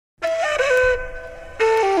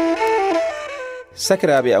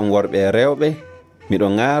Sakiraaɓe am worɓe e rewɓe, miɗo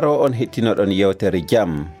ŋaaro on hettinoɗon yewtere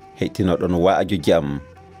jam, hettinoɗon wa'aju jam.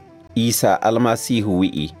 Isa almasihu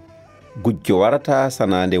wi'i, gujjo warata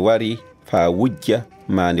sanande wari fa wujja,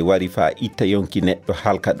 mande wari fa itta yonki neɗɗo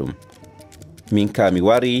halka ɗum. Min ka mi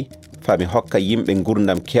wari fa mi hokka yimɓe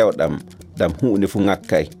gurdam kewɗam ɗam hunde fu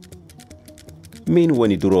ŋakkay. Min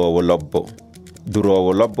woni durowo lobbo.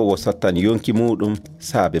 Durowo lobbo wo sottan yonki muɗum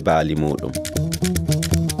saabe baali muɗum.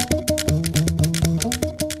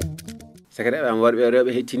 Sakiraaɓe am worɓe e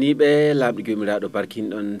rewɓe hettiniɓe, laaɓɗo jomiraɗo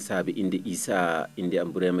barkinɗon saabe inde Isa, inde am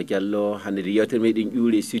Burema Diallo. Hande nde yewtere meɗen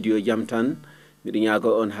ƴuuri e studio jam tan. Miɗo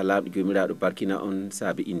ñaago on ha laaɓɗo jomiraɗo barkina on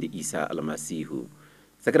saabe inde Isa almasihu.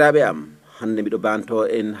 Sakiraaɓe am, hande miɗo banto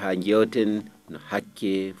en ha jewten no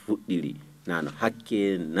hakke fuɗɗiri, na no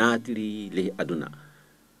hakke naatiri ley aduna.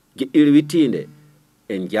 Geɗɗiri wittinde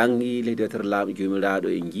en jangi ley deftere laaɓɗo jomiraɗo,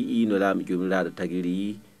 en ji'i no laaɓɗo jomiraɗo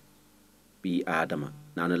tagiri ɓi Adama,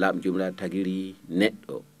 na no laaɓɗo jomiraɗo tagiri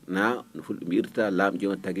neɗɗo, na no fulɓe mbirta laaɓɗo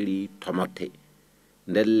jomiraɗo tagiri tomotte.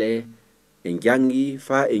 Ndelle en jangi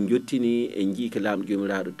fa en jottini en jii ke laaɓɗo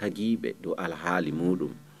jomiraɗo tagiɓe dow alhaali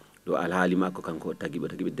muɗum, dow alhaali makko kanko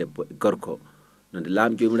tagiɓe debbo e gorko. Nonde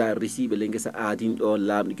laaɓɗo jomiraɗo resiɓe ley ngesa aadin ɗo,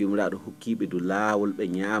 laaɓɗo jomiraɗo hokkiɓe dow laawol ɓe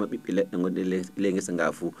ñaama ɓiɓɓe leɗɗe gonɗe ley ngesa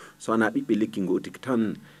nga fuu, so wona ɓiɓɓe lekki ngotiki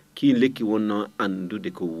tan. Kiin lekki wonno andude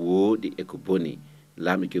ko wooɗi e ko boni.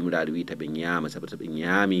 Laaɓɗo jomiraɗo wi taɓe ñaama, sabu to ɓe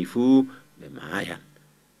ñaami fuu ɓe maayan.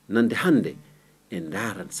 Nonde hande en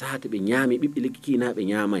ndaran saate ɓe ñaami ɓiɓɓe lekki kiina ɓe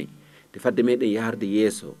ñaamay, te fadde meɗen yaharde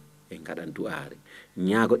yeeso en gaɗan du'aare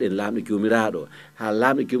ñaagoɗen laaɓɗo jomiraɗo ha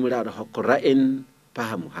laaɓɗo jomiraɗo hokkora en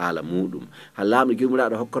pahamu haala muɗum, ha laaɓɗo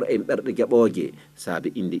jomiraɗo hokkora en ɓerɗe jaɓooje saabe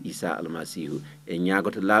inde Isa almasihu. En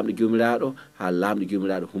ñaagoto laaɓɗo jomiraɗo ha laaɓɗo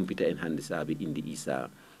jomiraɗo humpita en hande saabe inde Isa.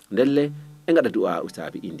 Ndelle en gaɗa du'a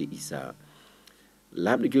saabe inde Isa.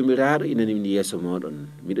 Laaɓɗo jomiraɗo inani min yeeso moɗon,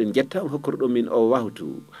 miɗon jetta on hokkorɗon min o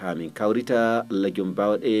wahtu ha min kawrita Allah joom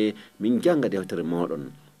bawɗe min janga deftere moɗon.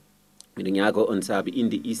 Miɗo ñaago on saabe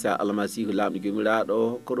inde Isa almasihu laaɓɗo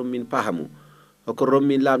jomiraɗo hokkoron min pahamu, hokkoron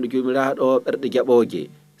min laaɓɗo jomiraɗo ɓerɗe jaɓooje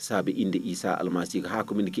saabe inde Isa almasihu. Ha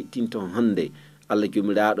ko min kettinton hande Allah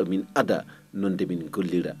jomiraɗo min ada nonde min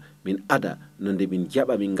gollira, min ada nonde min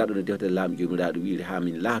jaɓa min gaɗono deftere laaɓɗo jomiraɗo wiiri ha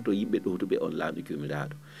min laato yimɓe ɗowtuɓe on laaɓɗo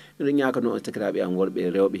jomiraɗo. Miɗo ñaagono on sakiraaɓe am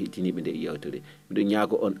worɓe rewɓe hettiniɓe nde yewtere. Miɗo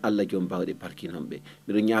ñaago on Allah joom bawɗe barkinonɓe.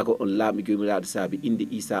 Miɗo ñaago on laaɓɗo jomiraɗo saabe inde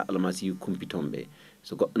Isa almasihu kumpitonɓe.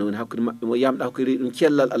 So goɗɗo no woni hakkude maɓɓe mo yamɗa hokkiri ɗum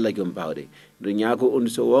cellal Allah joom bawɗe. Miɗo ñaago on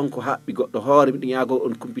so wonko haɓɓi goɗɗo hoore, miɗo ñaago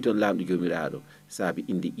on kumpiton laaɓɗo jomiraɗo saabe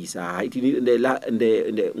inde Isa. Ha hettiniɗo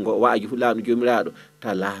nde ngo waaji fu laaɓɗo jomiraɗo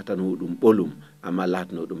ta laatano ɗum ɓolum, amma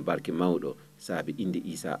laatano ɗum barke mawɗo saabe inde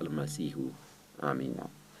Isa almasihu. Amina.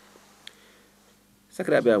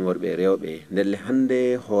 Sakiraaɓe am worɓe e rewɓe, ndelle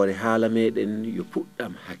hande hoore haala meɗen yo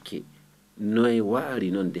puɗɗam hakke. Noye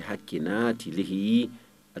waari nonde hakke naati lehi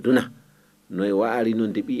aduna, noye waari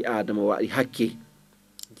nonde ɓi Adama waɗi hakke.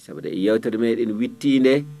 Sabu de yewtere meɗen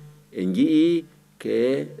wittinde en jii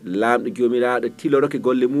ke laamɗo jomiraɗo tiloroke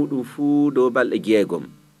golle muɗum fuu dow balɗe 6.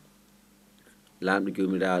 Laamɗo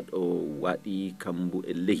jomiraɗo waɗi kambu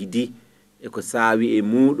e leydi e ko saawi e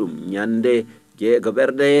muɗum ñande 6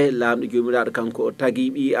 ɓerɗe. Laamɗo jomiraɗo kanko o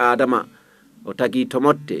tagi ɓi Adama, o tagi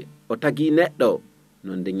tomotte, o tagi neɗɗo.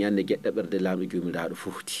 Nonde ñande 7 ɓerɗe laamɗo jomiraɗo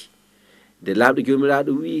fofti. Nde laamɗo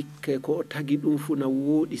jomiraɗo wi ke ko o tagi ɗum fu na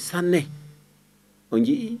wooɗi sanne. O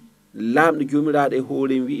jii laamɗo jomiraɗo e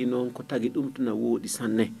hooren wi'i noon ko tagi ɗum to na wooɗi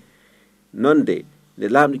sanne. Nonde nde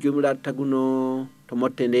laamɗo jomiraɗo taguno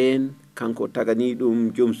tomotte nden, kanko tagani ɗum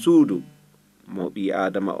joom suudu mo ɓi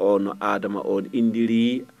Adama o, no Adama on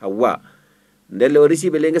indiri Hawa. Ndelle o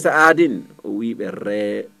resiɓe ley ngesa aadin, o wi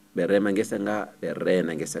ɓe rema ngesa nga, ɓe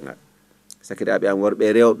reena ngesa nga. Sakiraaɓe am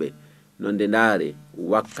worɓe rewɓe, nonde ndaare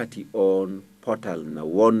wakkati on potal na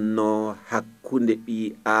wonno hakkunde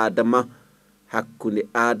ɓi Adama,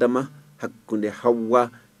 hakkunde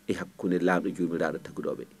Hawa e hakkunde laamɗo jomiraɗo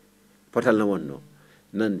taguɗoɓe. Potal na wonno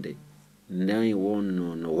nonde nayi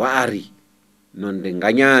wonno no waari, nonde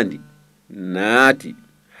ngañaandi naati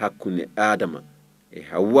hakkunde Adama e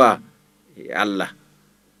Hawa e Allah,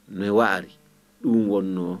 no waari ɗum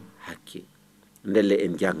wonno hakke. Ndelle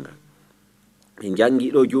en janga, en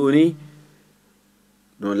jangi ɗo joni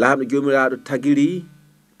no laamɗo jomiraɗo tagiri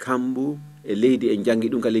kambu e leydi. En jangi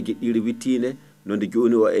ɗum ka ley geɗɗiri wittinde. Nonde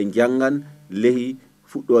joni o en jangan lehi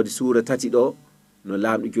fuɗɗode suura 3 ɗo, no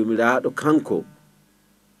laamɗo jomiraɗo kanko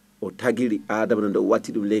o tagiri Adama nonde o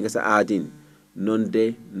watti ɗum ley ngesa aadin,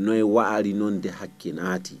 nonde noye waari nonde hakke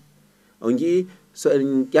naati. On jii so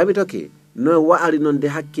en ƴamitoke noye waari nonde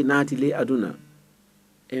hakke naati ley aduna,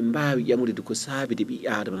 en mbaawi ƴamude ko saabide ɓi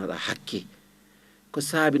Adama naɗa hakke. ko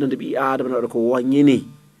saabi no nde ɓi adama no waɗa ko woññini,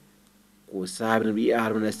 ko saabi no ɓi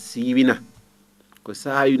adama no siiwina, ko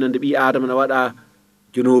saabi no nde ɓi adama no waɗa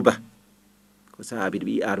junuba, ko saabi nde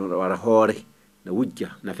ɓi adama no waɗa hoore na wujja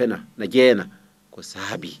na fena na jeena, ko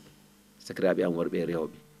saabi sakiraaɓe am worɓe e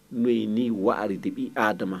rewɓe noyi ni wa'ari de ɓi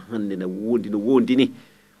adama hande no wondini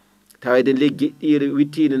taweden ley geɗɗire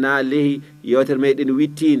wittinde na ley yewtere meɗen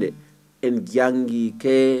wittinde en jangi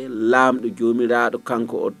ke lamɗo jomiraɗo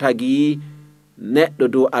kanko o tagi neɗɗo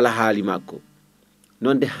dow alahaali makko.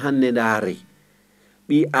 nonde hande ndaare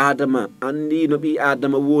ɓi adama andi no ɓi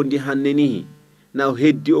adama wondi hande ni na o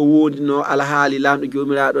heddi o wondi no alahaali lamɗo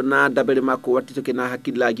jomiraɗo na dabere makko wattitoke na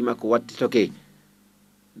hakkillaji makko wattitoke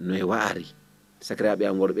noye wa'ari sakiraɓe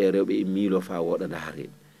am worɓe e rewɓe e miilo fa woɗa ndaare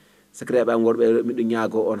sakiraɓe am worɓe e rewɓe miɗo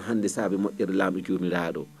ñaago on hande saabe moƴƴere lamɗo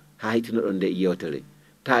jomiraɗo ha hittinoɗon nde yewtere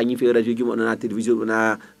ta ñife radio ji moɗon na télévision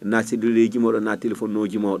na celluleji moɗon na téléphone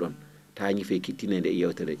noji moɗon ta ñife kittine nde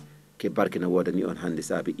yewtere ke barke no wodani on hande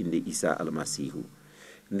saabe inde Isa almasihu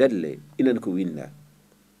ndelle inan ko winda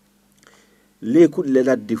le kuɗɗe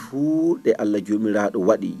ladde fuu ɗe Allah jomiraɗo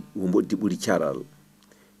waɗi wo mboddi ɓuri caral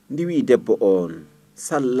ndi wi debbo on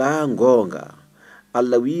salla gonga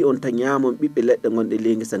Allah wi on ta ñamon ɓiɓɓe leɗɗe gonɗe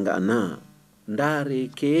ley ngesa nga na ndaare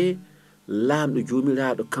ke lamɗo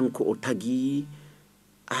jomiraɗo kanko o tagi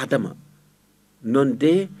adama non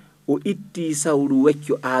de o itti sawru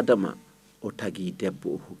wecco adama o tagi debbo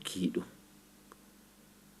o hokkiɗum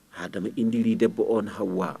adama indiri debbo on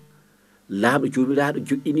Hawwa lamɗo jomiraɗo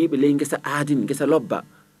joƴƴiniɓe ley ngesa adin ngesa lobba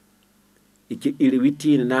e jeɗɗire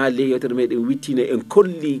wittine na ley yewtere meɗen wittine en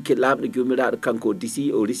kolli ke lamɗo jomiraɗo kanko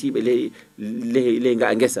o risiɓe ley nga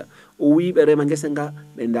ngesa o wiɓe rema ngesa nga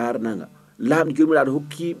ɓe darna nga lamɗo jomiraɗo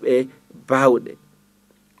hokkiɓe bawɗe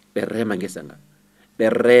ɓe rema ngesa nga ɓe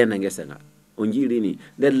reena ngesa nga o jiirini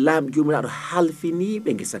nden lamɗo jomiraɗo halfiniɓe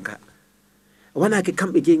ngesa nga wona ke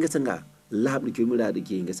kamɓe jeeyi ngesa nga lamɗo jomiraɗo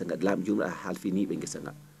jeeyi ngesa nga lamɗo jomiraɗo halfiniɓe ngesa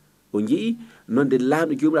nga o jii nonde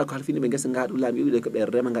lamɗo jomiraɗo ko halfiniɓe ngesa nga ɗum lamɗo wiɗe ko ɓe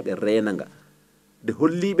rema nga ɓe reena nga de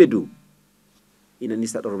holliɓe dow ina ni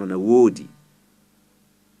saɗormana woodi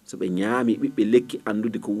so ɓe ñaami ɓiɓɓe lekki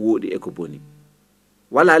andude ko wooɗi e ko boni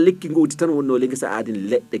wala lekki gowti tan wonno le ngesa adin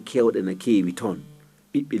leɗɗe kewɗe na keewi toon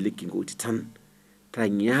ɓiɓɓe lekki gowti tan ta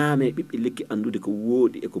ñaame ɓiɓɓe lekki andude ko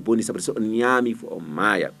wooɗi e ko boni sabu so on ñaami fo on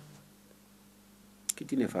maaya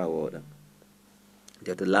kittine fa wooɗa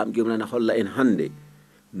dewta lamɗo jomiraɗo holla en hande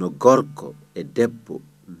no gorko e debbo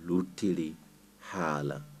luttiri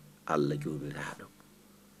haala Allah jomiraɗo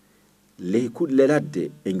ley kuɗle ladde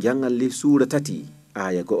e jangal ley suura 3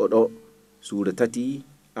 aya 1 suura 3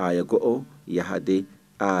 aya 1 yahade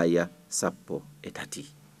aya 13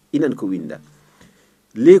 inan ko winda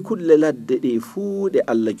ley kuɗle ladde ɗe fuu ɗe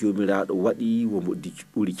Allah jomiraɗo waɗi wombo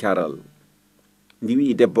ɓuri caral ndi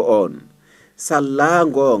wi debbo on salla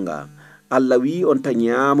gonga Allah wi on ta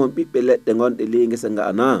ñamon ɓiɓɓe leɗɗe gonɗe ley ngesa nga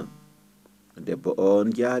ana debbo on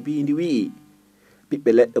jaabi ndi wi ɓiɓɓe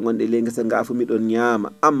leɗɗe gonɗe ley ngesa nga fu miɗon ñaama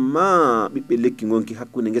amma ɓiɓɓe lekki gonki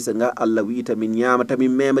hakkunde ngesa nga Allah wiita min ñaamata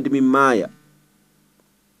min memade min maaya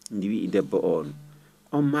ndi wi debbo on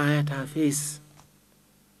maayata fees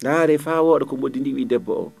ndaare fa woɗa ko mboddi ndi wi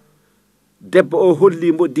debbo o holli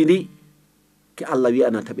mboddi ndi ke Allah wi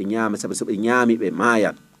ana taɓe ñaama sabu so ɓe ñaami ɓe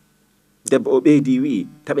maayan debbo o ɓeydi wi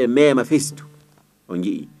taɓe mema festu o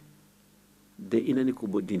jii de inani ko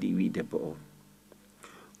mboddi ndi wi debbo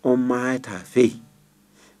on maayata fey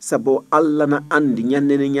sabu Allah na andi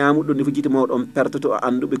ñannene ñamuɗo ni fu jiti mawɗon pertoto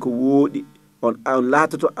anduɓe ko wooɗi on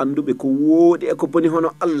laatoto anduɓe ko wooɗi e ko boni hono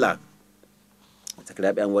Allah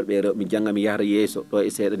sakiraɓe am worɓe rewɓe mi janga mi yahra yeeso ɗo e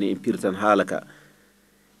seeɗa ni en pirtan haala ka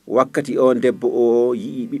wakkati on debbo o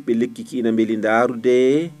yii ɓiɓɓe lekki kina beeli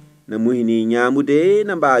ndarude na muhini ñamude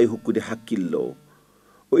na mbawi hokkude hakkillo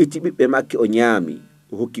o itti ɓiɓɓe makke o ñaami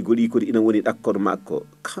o hokki goɗi kodi ina woni ɗakkor makko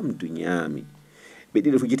kamdu ñaami ɓe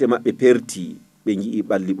ɗiɗo fu jite maɓɓe perti ɓe jii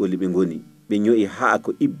ɓalli ɓolli ɓe goni ɓe ño'i haa ko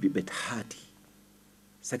ibbi ɓe taati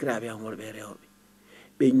sakiraɓe am worɓe rewɓe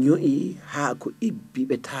ɓe ño'i haa ko ibbi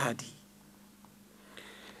ɓe taati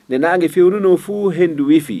nde nange fewnuno fuu hendu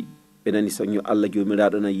wifi ɓe nani soñño Allah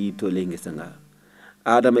jomiraɗo na yitto ley ngesa nga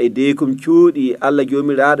adama e deykum cuuɗi Allah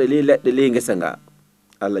jomiraɗo ley leɗɗe ley ngesa nga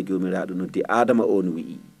Allah jomiraɗo noddi adama on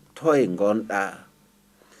wi'i toye gonɗa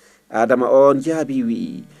adama on jaabi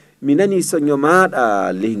wi'i mi nani soñño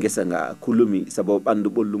maɗa ley ngesa nga kulumi sabu ɓandu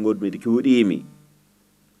ɓollugol miɗo cuuɗimi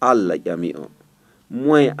Allah ƴami o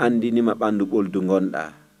moye andinima ɓandu ɓoldu gonɗa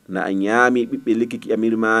na a ñaami ɓiɓɓe lekki ki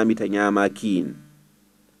ƴamirmami ta ñama kiin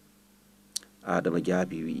adama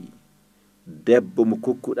jaabi wi'i debbo mo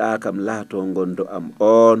kokkuɗa kam laato gondo am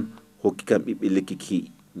on hokki kam ɓiɓɓe lekki ki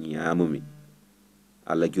ñamumi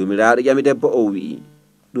Allah jomiraɗo ƴami debbo o wi'i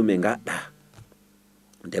ɗume gaɗɗa?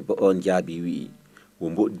 Debbo on jaabi wi'i wo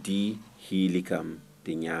mboɗdi hiili kam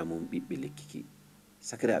de ñamum ɓiɓɓe lekkiki.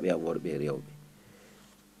 Sakiraaɓe am worɓe e rewɓe,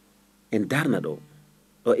 en darna ɗo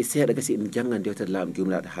e seeɗa gasi en jangan dewtere laamu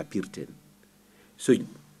jomiraɗo ha pirten. So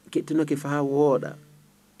kettinoke fa wooɗa,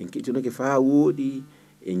 en kettinoke fa wooɗi,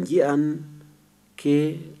 en jiyan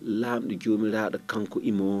ke laamɗo jomiraɗo kanko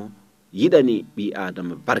imo yiɗani ɓi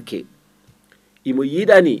adama barke, imo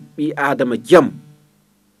yiɗani ɓi adama jam.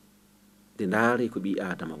 De ndaari ko ɓi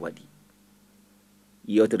adama waɗi.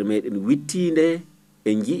 Yewtere meɗen wittinde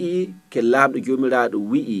en ji'i ke laamɗo jomiraɗo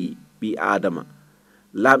wi'i ɓi adama,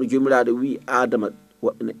 laamɗo jomiraɗo wi'i adama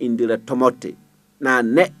woɓɓe no indira tomotte na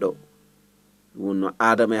neɗɗo. Wonno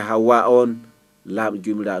adama e Hawwa on laamɗo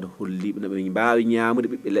jomiraɗo holliɓe no ɓe mbawi ñamude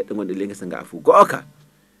ɓiɓɓe leɗɗe gonɗe le ngesa nga fuu. Gooka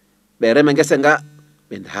ɓe rema ngesa nga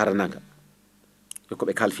ɓe darana nga e ko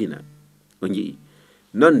ɓe kalfina. O ji'i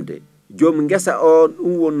nonde joom ngesa on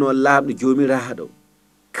ɗum wonno laamɗo jomiraɗo,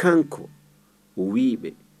 kanko o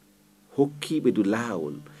wiiɓe hokkiɓe du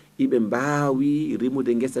laawol iɓe mbawi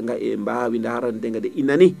remude ngesa nga e mbawi darande nga de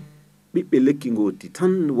inani ɓiɓɓe lekki ngoti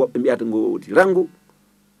tan woɓɓe mbiyata ngoti rangu.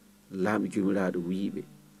 Laamɗo jomiraɗo wiiɓe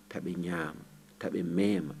taɓe ñaama taɓe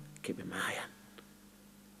mema keɓe mayan.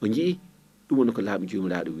 O ji'i ɗum woni ko laamɗo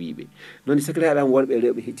jomiraɗo wiiɓe. Non sakiraaɓe am worɓe e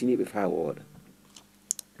rewɓe hettiniɓe fa wooɗa,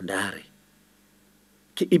 ndaare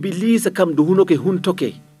ke Ibilisa kam do hunoke huntoke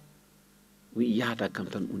wi'i yahata kam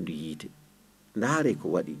tan undu yiite. Ndaare ko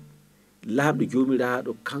waɗi laamɗo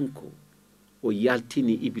jomiraɗo kanko o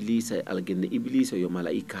yaltini Ibilisa e aljanna. Ibilisa yo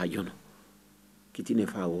malaika jono, kitine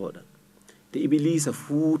fa wooɗa. Te Ibilisa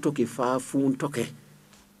fuutoke fa funtoke,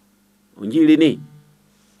 o jiiri ni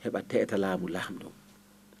heɓa teeta laamu laamɗo.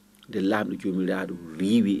 Nde laamɗo jomiraɗo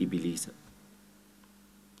riiwi Ibilisa,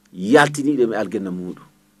 yaltiniɗo e aljanna muɗum.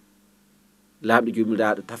 Laamɗo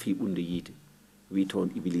jomiraɗo tafi ɓunde yiite, wi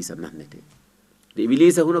toon Ibilisa nannete. Nde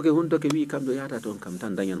Ibilisa hunoke huntoke wi kam do yahata toon kam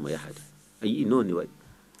tan dañan mo yahade. A yii noon ni waɗi.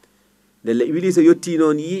 Nde Ibilisa yetti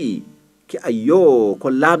noon yii ke ayyo ko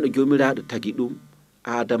laamɗo jomiraɗo tagi ɗum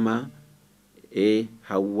Adama e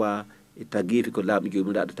Hawwa e tagifi ko laamɗo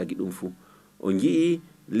jomiraɗo tagi ɗum fuu. O ji'i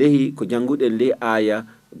lehi ko janguɗen le aya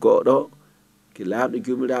goɗo ke laamɗo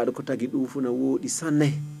jomiraɗo ko tagi ɗum fuu na woɗi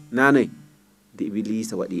sanne nane. Nde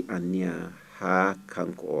Ibilisa waɗi anniya ha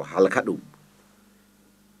kanko o halka ɗum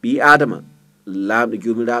ɓi Adama, laamɗo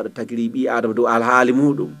jomiraɗo tagiri ɓi Adama dow alhaali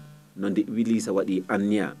muɗum. Non nde Ibilisa waɗi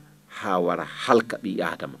anniya ha wara halka ɓi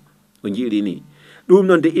Adama. O jiiri ni ɗum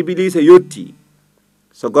non nde Ibilisa yotti,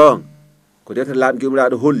 so gon ko dewtere laamɗo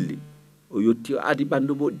jomiraɗo holli, o yotti o adi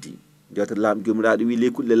ɓandu moddi. Dewtere laamɗo jomiraɗo wi le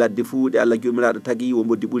kulle ladde fuu ɗe Allah jomiraɗo tagi wo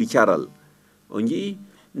moddi ɓuri caral. O ji'i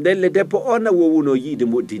ndelle debbo on na wowuno yiide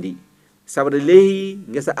moddi ndi, sababu lehi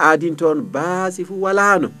ngesa aadin toon baasi fuu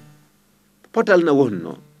walano, potal na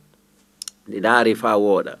wonno. Nde daari fa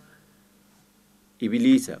wooɗa,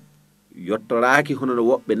 Ibilisa yottoraki hono no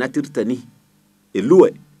woɓɓe natirta ni e luwe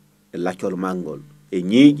e laccol mangol e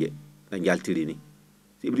ñiiƴe no jaltiri ni.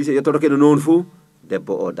 So Ibilisa yottoroke no noon fuu,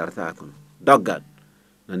 debbo o dartako no doggal.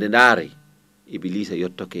 No nde ndaari Ibilisa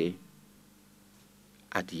yottoke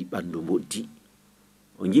adi ɓandu moddi.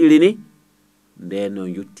 O jiiri ni nden no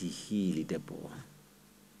yotti hiili debbo o.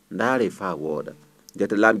 Ndaare fa wooɗa,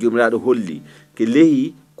 dewte laamɗo jomiraɗo holli ke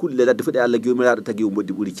lehi kulle ladde fu ɗe Allah jomiraɗo tagi o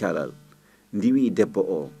moddi ɓuri caral. Ndi wi debbo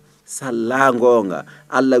o salla gonga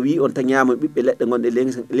Allah wi on ta ñaama ɓiɓɓe leɗɗe gonɗe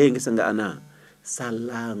le ngesa nga ana.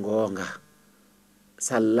 Salla gonga,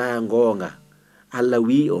 salla gonga Allah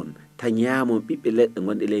wi on ta ñaamon ɓiɓɓe leɗɗe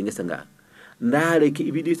gonɗe le ngesa nga. Ndaare ke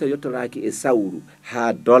Ibilisa yottoraki e sawru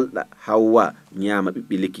ha dolɗa Hawwa ñaama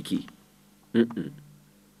ɓiɓɓe lekki ki.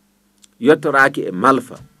 Yottoraki e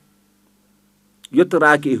malfa,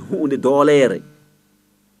 yottoraki e hunde doolere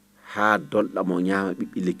ha dolɗa mo ñaama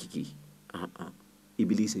ɓiɓɓe lekki ki.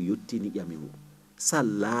 Ibilisa yottini ƴami mo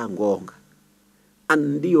salla gonga,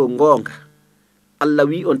 andiyo gonga Allah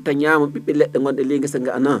wi on ta ñaama ɓiɓɓe leɗɗe gonɗe le ngesa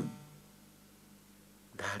nga ana.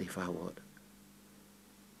 Ndaari fa wooɗa,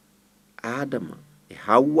 Adama e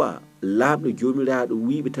Hawwa laamɗo jomiraɗo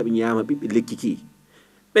wiɓe taɓe ñaama ɓiɓɓe lekki ki,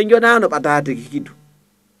 ɓe jonano ɓadade kikidu.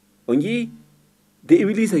 O jii de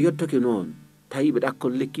Ibilisa yottoke noon tawiɓe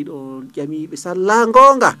ɗakkon lekki ɗon ƴamiɓe salla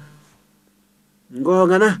gonga,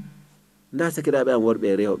 gonga na. Nda sakiraɓe am worɓe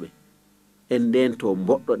e rewɓe, en nden to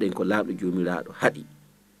mboɗɗoɗen ko laamɗo jomiraɗo haɗi,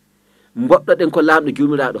 mboɗɗoɗen ko laamɗo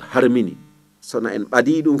jomiraɗo harmini. Sona en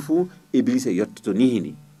ɓadi ɗum fuu, Ibilisa yottoto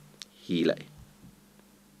nihini hiila en.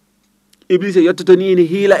 Ibilisa yottoto nihini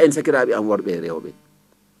hiila en sakiraɓe am worɓe e rewɓe.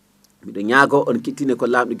 Miɗo ñaago on kittine ko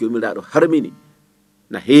laamɗo jomiraɗo harmini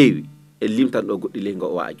na heewi. En limtan ɗo goɗɗi le ngo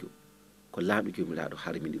o waaju. ko laaɓɗo jomiraɗo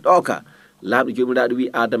harmini ɗo ka laaɓɗo jomiraɗo wi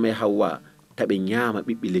adama e hawwa taɓe ñaama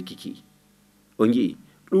ɓiɓɓe lekki ki o jii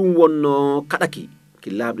ɗum wonno kaɗaki ki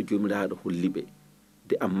laaɓɗo jomiraɗo holliɓe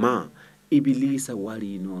de amma iblisa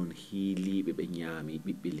wari noon hiiliɓe ɓe ñaami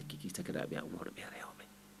ɓiɓɓe lekki ki sakiraɓe am worɓe rewɓe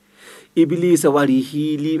iblisa wari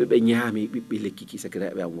hiiliɓe ɓe ñaami ɓiɓɓe lekki ki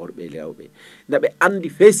sakiraɓe am worɓe rewɓe nda ɓe andi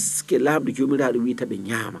feske laaɓɗo jomiraɗo wi taɓe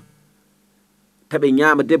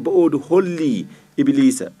ñaama debbo o du holli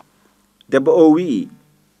iblisa debbo o wi'i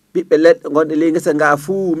ɓiɓɓe leɗɗe gonɗe ley ngesa nga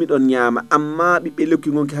fuu miɗon ñaama amma ɓiɓɓe lekki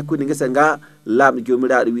gonki hakkude ngesa nga laaɓɗo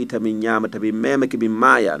jomiraɗo wi tamin ñaama tamin memake min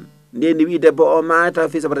maayan ndeni wi debbo o maata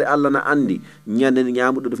fi sababu Allah na andi ñande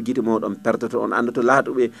ñaamuɗo ɗo gite moɗon pertoto on andoto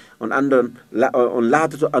laatuɓe on andon on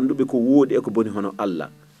laatoto anduɓe ko woodi e ko boni hono Allah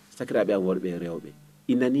sakiraɓe am worɓe rewɓe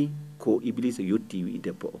inani ko iblisa yotti wi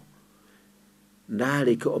debbo o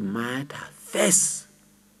ndaare ko on maayata fes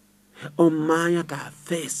on maayata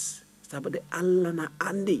fes sababu Allah na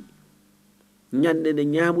andi ñande nde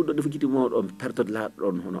ñaamuɗo ɗo gite moɗon pertoto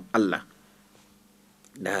laatoɗon hono Allah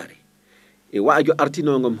ndaare e waajo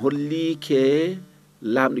artinongom hollike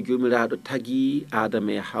lamɗo jomiraɗo tagi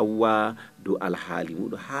adama e hawwa dow alhaali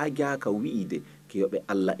muɗo ha jaka wi'ide ke yoɓe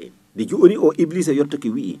Allah en nde joni o iblisa yettoke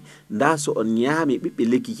wi'i nda so on ñaami ɓiɓɓe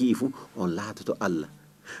lekki ki fu on laatoto Allah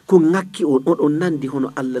ko ngakki on nandi hono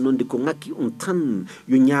Allah nonde ko ngakki on tan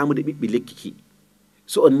yo ñaamude ɓiɓɓe lekki ki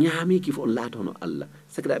so on ñaamiki fu on laata hono Allah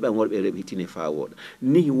sakiraɓe am worɓe rewɓe hittine fa woɗa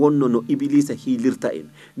ni wonno no iblisa hiilirta en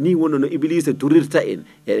ni wonno no iblisa durirta en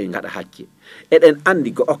eɗen gaɗa hakke eɗen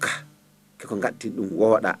andi go oka keko gattin ɗum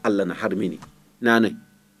wooɗa Allah na harmini nanoy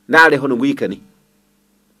ndaare hono guyka ni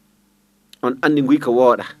on andi guyka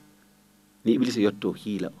wooɗa ni iblisa yetto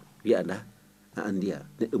hiila on wiya nda a andiya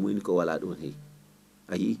neɗɗo muyni ko wala ɗon hey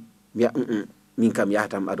ayi mbiya min kam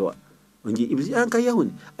yahatam adowa on jii iblisa an kam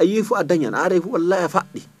yahuni a yi fu a dañan a aray fu wallahi a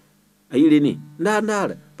faɗɗi a yiɗi ni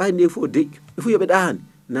ndaara ɓay nde fu o deƴƴu e fu yoɓe ɗaani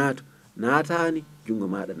naatani jungo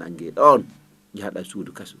maɗa nangue ɗon jahaɗa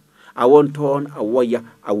suudu kaso a won toon a woya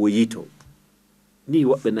a woyito ni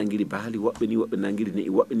woɓɓe nanguiri baali woɓɓe ni woɓɓe nanguiri ne'i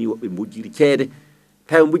woɓɓe ni woɓɓe mbujjiri ceede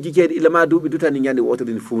tawi mbujji ceede ilama duuɓi dutani ñande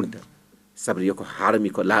wotere ni funta sabu yoko harmi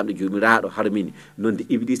ko lamɗo jomiraɗo harmini nonde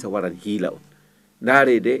iblisa waran hiila on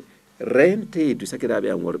ndaarede rentedu sakiraɓe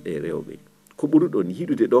am worɓe rewɓe ko ɓuruɗon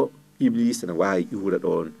yiɗude ɗo iblisa na wawi ƴuura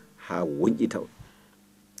ɗon ha wonƴita on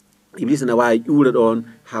iblisa na wawi ƴuura ɗon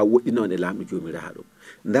ha woɗɗina on e lamɗo jomiraɗo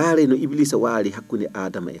ndaare no iblisa waari hakkude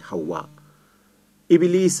adama e hawwa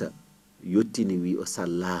iblisa yottini wi o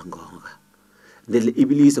salla gonga ndelle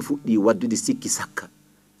iblisa fuɗɗi waddude sikki sakka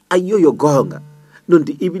ayyo yo gonga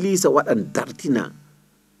nonde iblisa waɗan dartina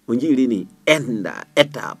o jiirini enda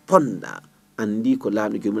eta ponda andi ko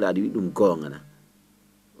lamɗo jomiraɗo wi ɗum gongana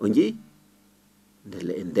o jii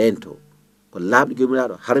ndelle en ndento ko lamɗo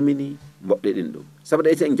jomiraɗo harmini moɗɗe ɗen ɗum sabu ɗe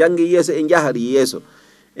en jangi yeeso en jahari yeeso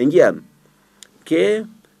en jiyan ke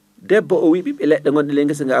debbo o wi ɓiɓɓe leɗɗe gonɗe le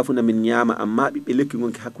ngesa nga funa min ñaama amma ɓiɓɓe lekki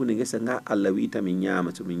gonki hakkude ngesa nga Allah wi tamin ñaama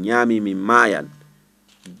so min ñaami min maayan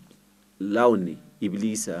lawni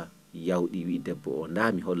iblisa yawɗi wi debbo o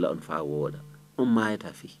nda mi holla on fa wooɗa on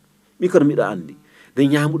maayata fi mi kono miɗo andi nde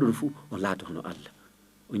ñaamuɗon fuu on laata hono Allah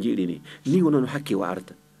o jiiɗi ni wono no hakke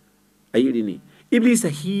warta a yiɗi ni iblisa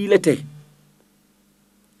hiilete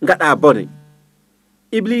ngaɗa bone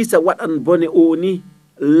iblisa waɗan bone o ni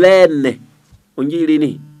leenne o jiiɗi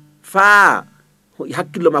ni faa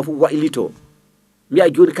hakkillo ma fu waylito mbiya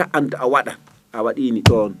joni ka anta a waɗa a waɗini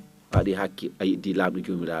ɗon a waɗi hakke a yiɗdi lamɗo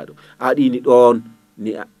jomiraɗo a waɗini ɗon ni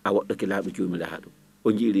a woɗɗoke lamɗo jomiraɗo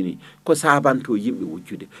o jiiɗi ni ko sabanto yimɓe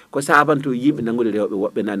wujjude ko sabanto yimɓe nangude rewɓe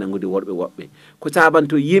woɓɓe na nangude worɓe woɓɓe ko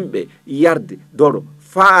sabanto yimɓe yarde doro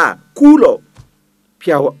faa kuulo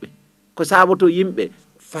piya woɓɓe ko sabato yimɓe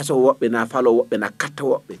faso woɓɓe na falo woɓɓe na katta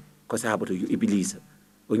woɓɓe ko sabato yo iblisa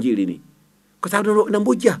o jiiɗi ni ko sabato woɓɓe na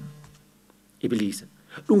mbujja iblisa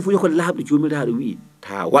ɗum fu yoko laaɓɗo jomiraɗo wi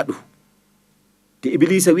ta waɗu te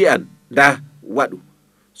iblisa wi'an nda waɗu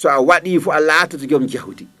so a waɗi fu a laatoto joom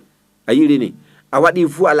jahudi a yiɗi ni a waɗi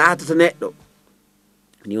fu a laatoto neɗɗo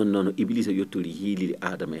ni on noon iblisa yettori hiiliri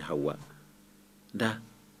adama e hawwa nda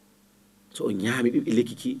so on ñaami ɓiɓɓe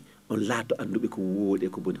lekki ki on laatto anduɓe ko wooɗe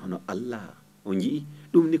ko boni hono Allah on jii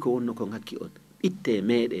ɗum ni ko wonno ko ngakki on itte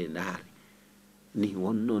meeɗe ndaare ni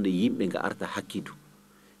wonno nde yimɓe nga arta hakkidu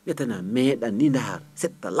wiyatana meeɗan ni ndaar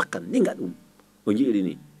setta lakkan ni nga ɗum o jiiɗi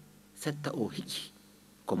ni setta o hicci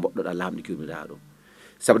ko mboɗɗoɗa lamɗo jomiraɗo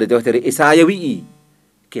sabu de dewtere Isaya wi'i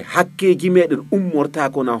ke hakkeji meɗen ummorta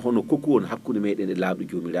kona hono kokkuwon hakkude meɗen e lamɗo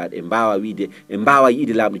jomiraɗo e mbawa wiide e mbawa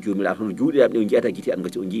yiide lamɗo jomiraɗo hono juuɗe am ɗe o jiyata giti an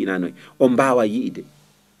gati o jiinanoy on mbawa yiide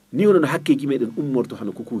ni wono no hakkeji meɗen ummorto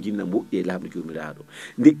hano kukujinna moƴƴi e laaɓde jomiraɗo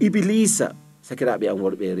nde iblisa sakiraɓe am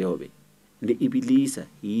worɓe e rewɓe nde iblisa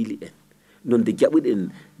hiili en non nde jaɓuɗen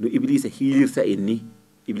no iblisa hiilirta en ni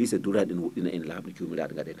iblisa duraɗen woɗɗina en laaɓde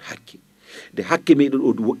jomiraɗo gaɗen hakke nde hakke meɗen o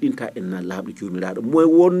woɗɗinta en na laaɓde jomiraɗo moye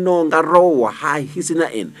wonno garrowo ha hisina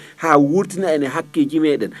en ha wurtina en e hakkeji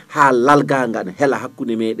meɗen ha lalgaga ne heela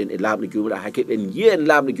hakkude meɗen e laaɓde jomiraɗo ha keɓen yiyen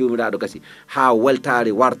laaɓde jomiraɗo gasi ha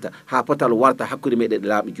weltare warta ha potal warta hakkude meɗen e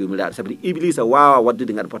laaɓde jomiraɗo sabi iblisa wawa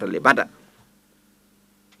waddude gaɗa potal e bada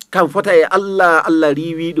kam fota e Allah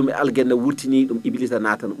riwi ɗum e aljanna wurtini ɗum iblisa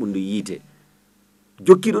natana ɓundu yiite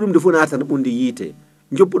jokkiɗo ɗum nde fof natana ɓundu yiite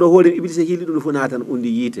joppuɗo hoore iblisa hiili ɗum nde fof natana ɓundu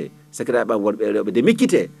yiite sakiraɓe am worɓe e rewɓe nde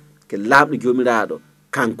mikkite ke laaɓde jomiraɗo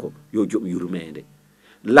kanko yo joom yurmede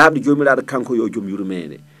laaɓde jomiraɗo kanko yo joom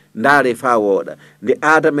yurmede ndaare fa wooɗa nde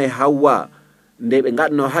Adama e Hawwa nde ɓe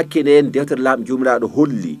gaɗno hakke nden dewtere laaɓde jomiraɗo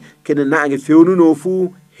holli kene naange fewnuno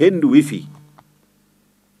fuu hendu wifi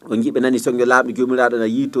on jiɓe nani soño laaɓde jomiraɗo na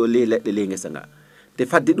yiito ley leɗɗe ley ngesa nga te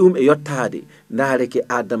fadde ɗum e yottade ndaare ke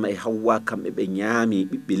Adama e Hawwa kamɓe ɓe ñaami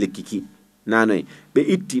ɓiɓɓe lekkiki nanoy ɓe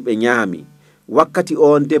itti ɓe ñaami wakkati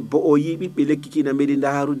on debbo o yi ɓiɓɓe lekkiki na meɗi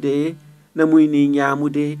ndarude na muyni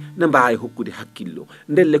ñamude na mbawi hokkude hakkillo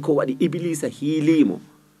ndelle ko waɗi iblisa hiilimo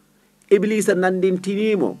iblisa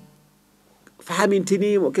nandintinimo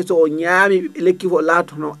famintinimo keso o ñaami ɓiɓɓe lekki fo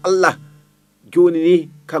latono Allah joni ni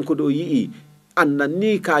kanko ɗo yii annan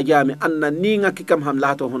ni ka jami annan ni ngakki kam ham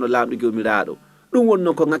laato hono laamɗo jomiraɗo ɗum won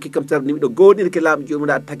noon ko ngakki kam tarni miɗo goɗirke laamɗo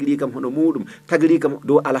jomiraɗo tagiri kam hono muɗum tagiri kam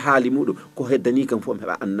dow alhaali muɗum ko heddani kam fof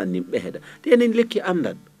heɓa annan nin ɓehda te enen lekki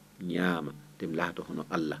andan ñaama tem laato hono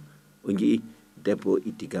Allah o jii debbo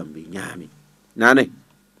itti gambi ñaami nane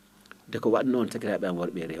de ko waɗ noon sakiraɓe am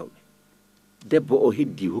worɓe rewɓe debbo o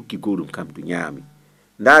heddi hokki goɗum kam du ñaami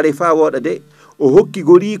ndaare fa woɗa de o hokki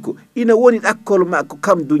goriko ina woni ɗakkol makko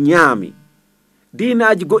kam du ñaami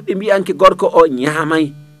dinaji goɗɗi mbiyanke gorko o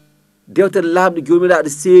ñaamay dewtere laaɓde jomiraɗo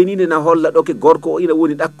seenide na holla ɗo ke gorko o ina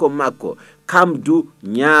woni ɗakkol makko kam du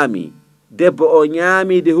ñaami debbo o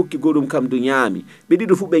ñaami de hokki goɗum kam du ñaami ɓe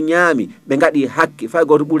ɗiɗo fu ɓe ñaami ɓe gaɗi hakke fay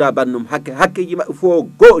goto ɓuura bannum hakkeji maɓɓe fof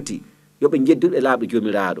gooti yoɓe jedduɗe laaɓde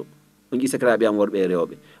jomiraɗo on ji sakiraɓe am worɓe e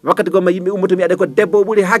rewɓe wakkati gomma yimɓe ummoto mbiyaɗe ko debbo o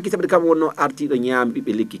ɓuuri hakki sabi kam wonno artiɗo ñaami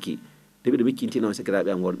ɓiɓɓe lekki ki de ɓeɗo miccinte noon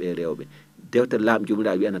sakiraɓe am worɓe e rewɓe dewtere laaɓde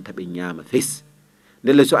jomiraɗo wiyana taɓe ñaama fes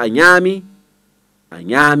ndelle so a ñaami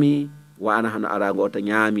wana hano arago oto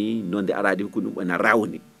ñaami nonde aradi hokku ɗum ena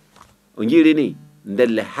rawni o jiiri ni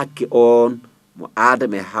ndelle hakke on mo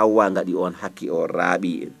Adama e Hawwa gaɗi on hakke o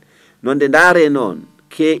raaɓi en nonde ndaare noon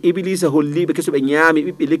ke iblisa holliɓe keso ɓe ñaami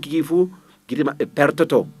ɓiɓɓe lekkiki fuu gite maɓɓe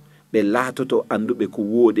pertoto ɓe laatoto anduɓe ko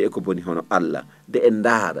woodi e ko boni hono Allah nde en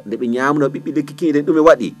ndaara nde ɓe ñaamno ɓiɓɓe lekkiki nden ɗum e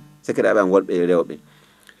waɗi sakiraɓe am worɓe e rewɓe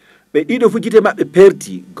ɓe ɗiɗo fu gite maɓɓe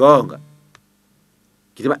perti goonga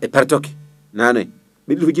gite maɓɓe pertoke nanoy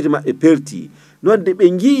ɓe ɗiɗo fu gite maɓɓe perti nonde ɓe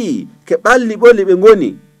jii ke ɓalli ɓolli ɓe ngoni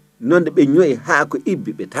nonde ɓe ñoyi haa ko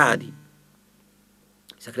ibbi ɓe taadi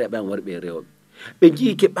sakiraɓe am worɓe e rewɓe ɓe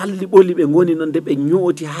jii ke ɓalli ɓolli ɓe ngoni nonde ɓe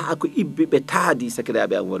ñooti haa ko ibbi ɓe taadi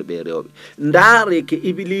sakiraɓe am worɓe e rewɓe ndaare ke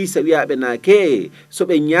iblisa wiyaɓe nake so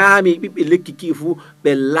ɓe ñaami ɓiɓɓe lekki ki fuu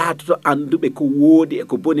ɓe laatoto anduɓe ko woodi e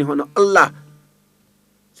ko boni hono Allah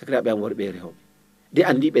sakiraɓe am worɓe e rewɓe de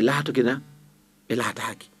andi ɓe laatoke na ɓe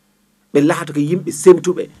laataaki ɓe laatoke yimɓe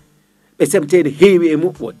semtuɓe ɓe semtede heewi e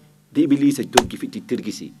moɓɓoy de iblisa doggi fitti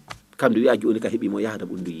tirgisi kamde wiya joni ka heeɓimo yahda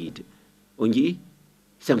ɓundu yiite o jii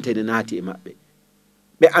semtede naati e maɓɓe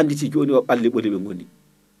ɓe anditi joni o ɓalli ɓoli ɓe ngoni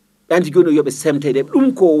ɓe andi joni o yoɓe semtede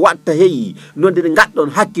ɗum ko watta heeyi nonde nde gaɗɗon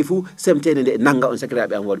hakki fuu semtede nde nanga on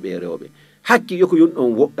sakiraɓe am worɓe e rewɓe hakki yoko yonɗon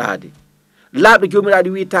woɗɗade laaɓɗo jomiraɗo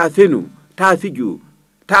wi ta fenu ta fiju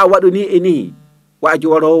ta waɗu ni e ni waajo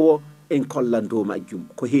warowo en kollan dow majjum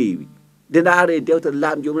ko heewi nde ndaare dewtere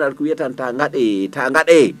laaɓde jomiraɗo ko wiyatan ta gaɗe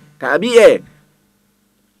ta ɓiye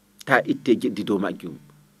ta itte jeddi dow majjum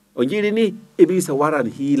o jiiri ni iblisa waran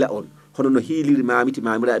hiila on hono no hiiliri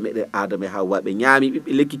mamiraɓe meɗen Adama e Hawwa ɓe ñaami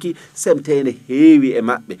ɓiɓɓe lekkiki semtede heewi e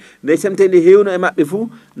maɓɓe nde semtede hewno e maɓɓe fuu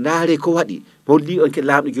ndaare ko waɗi holli on ke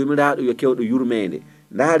laaɓɗo jomiraɗo yo kewɗo yurmede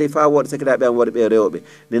ndaare fa woɗa sakiraɓe am worɓe e rewɓe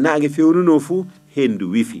nde naange fewnuno fuu hendu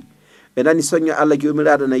wifi ɓe nani soñño Allah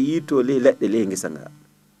jomiraɗo na yiito ley leɗɗe ley ngesa nga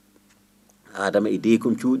Adama e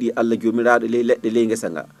deykum cuuɗi Allah jomiraɗo ley leɗɗe ley ngesa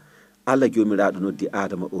nga Allah jomiraɗo noddi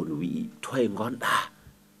Adama o no wi'i toye gonɗa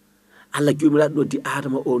Allah jomiraɗo noddi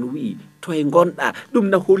Adama o no wi'i toye gonɗa ɗum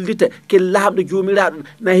na hollita ke laaɓɗo jomiraɗo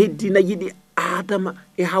na heddi na yiɗi Adama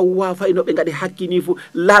e Hawwa fay no ɓe gaɗi hakkini fuu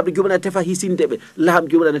laaɓɗo jomiraɗo tefa hisinde ɓe laaɓɗo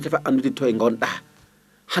jomiraɗo tefa andude toye gonɗa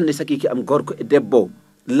hande sakiki am gorko e debbo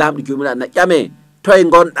laaɓɗo jomiraɗo na ƴame toye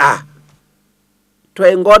gonɗa to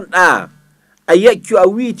e gonɗa a yeccu a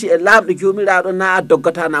wiiti e laamɗo jomiraɗo na a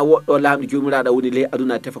doggata na woɗɗo laamɗo jomiraɗo woni ley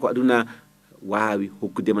aduna tefa ko aduna waawi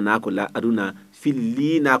hokkudema na ko aduna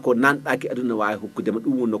fillina ko nanɗaki aduna waawi hokkudema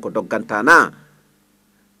ɗum wonno ko dogganta na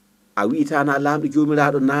a wiitana laamɗo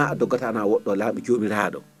jomiraɗo na a doggata na woɗɗo laamɗo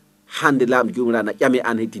jomiraɗo hande laamɗo jomiraɗo na ƴame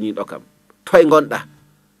an hettiniɗo kam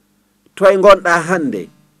toye gonɗa hande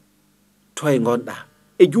toye gonɗa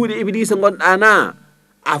e juuɗe iblisa gonɗa na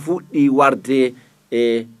a fuɗɗi warde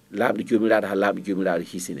e laamɗo jomiraɗo ha laamɗo jomiraɗo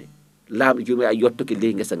hisine laamɗo jomiraɗo yettoke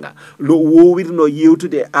ley ngesa nga no wowirno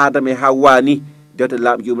yewtude e adama e hawwa ni dewte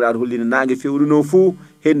laamɗo jomiraɗo hollino nangue fewruno fuu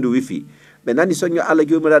hendu wifi ɓe nani soño Allah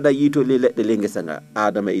jomiraɗo yiito ley leɗɗe ley ngesa nga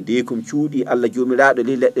adama e deekum cuuɗi Allah jomiraɗo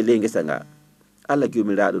ley leɗɗe ley ngesa nga Allah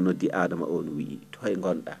jomiraɗo noddi adama on wi toye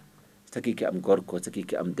gonɗa sakiki am gorko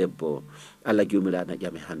sakiki am debbo Allah jomiraɗo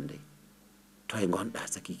ƴame hande toye gonɗa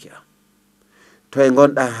sakiki am toye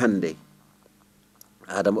gonɗa hande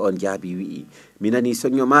adama on jaabi wi'i mi nani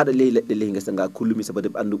soño maɗa ley leɗɗe ley ngesa nga kullumi sabade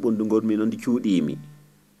ɓandu ɓoldu gonmi noon ndi cuuɗimi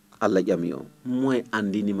Allah ƴami o moye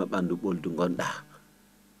andinima ɓandu ɓoldu gonɗa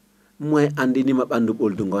moye andinima ɓandu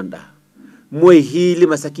ɓoldu gonɗa moye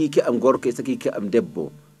hiilima sakiki am gorko e sakiki am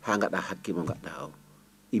debbo ha gaɗa hakke mo gaɗɗa o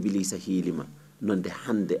iblisa hiilima nonde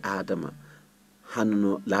hande adama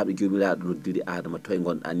hanno laaɓi jomiraɗo noddiri adama toye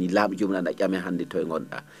gonɗa ni laaɓi jomiraɗo ƴame hande toye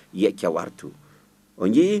gonɗa yecca wartu o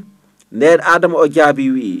jii nden adama o jaabi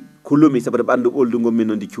wi'i kulumi sababu ɓandu ɓoldu gonmi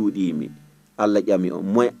no ndi cuuɗimi Allah ƴami o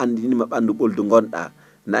moye andinima ɓandu ɓoldu gonɗa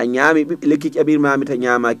na ñaami ɓiɓɓe lekki ƴaɓirmami ta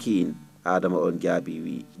ñaama kiin adama on jaabi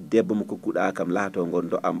wi debbo mo kokkuɗa kam laato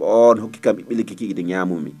gondo am on hokki kam ɓiɓɓe lekki kiide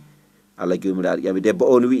ñaamumi Allah jomiraɗo ƴami debbo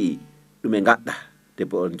on wi'i ɗume gaɗɗa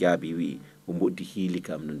debbo on jaabi wi'i o mboddi hiili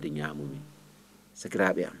kam nonde ñaamumi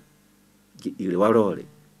sakiraɓe am jiɗɗire warore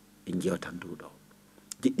en jewtan duɗo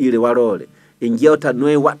jiɗɗire warore en jewtan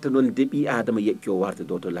noye watta noon deeɓi adama yecco warta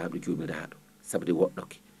dow to laaɓɗo jomiraɗo sabde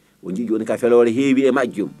woɗɗoke o jii joni ka felore heewi e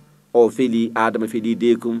majjum o feeli adama feeli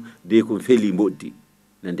deekum feeli mboddi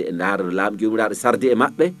nande e ndaarano laaɓi jomiraɗo sarde e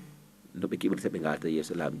maɓɓe no ɓe kiɓrata ɓe ngalta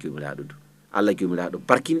yeeso laaɓi jomiraɗo du Allah jomiraɗo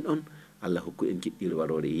barkin on Allah hokku en jiɗɗire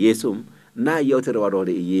warore e yeesom na yewtere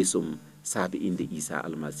warore e yeesom saabi inde Isa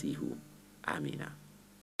almasihu amina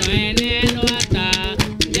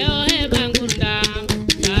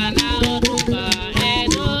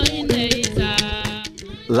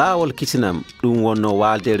laawol kisinam ɗum wonno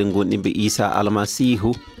waaldere gonɗimɓe Isa almasihu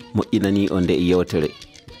moƴƴinani o nde e yewtere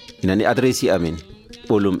inani adresse amin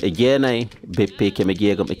ɓolum e jeenayi beppe keme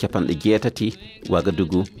jeegom e capanɗe jeetati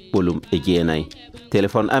Wagadugu ɓolum e jeenayi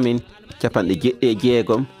téléphone amin capanɗe jeɗɗi e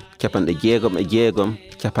jeegom capanɗe jeegom e jeegom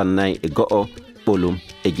capannayyi e go'o ɓolum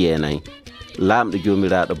e jeenayi laamɗo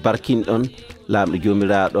jomiraɗo barkinɗon laamɗo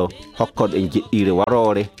jomiraɗo hokkoɗo en jiɗɗire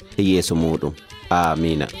warore e yeeso muɗum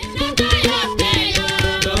amina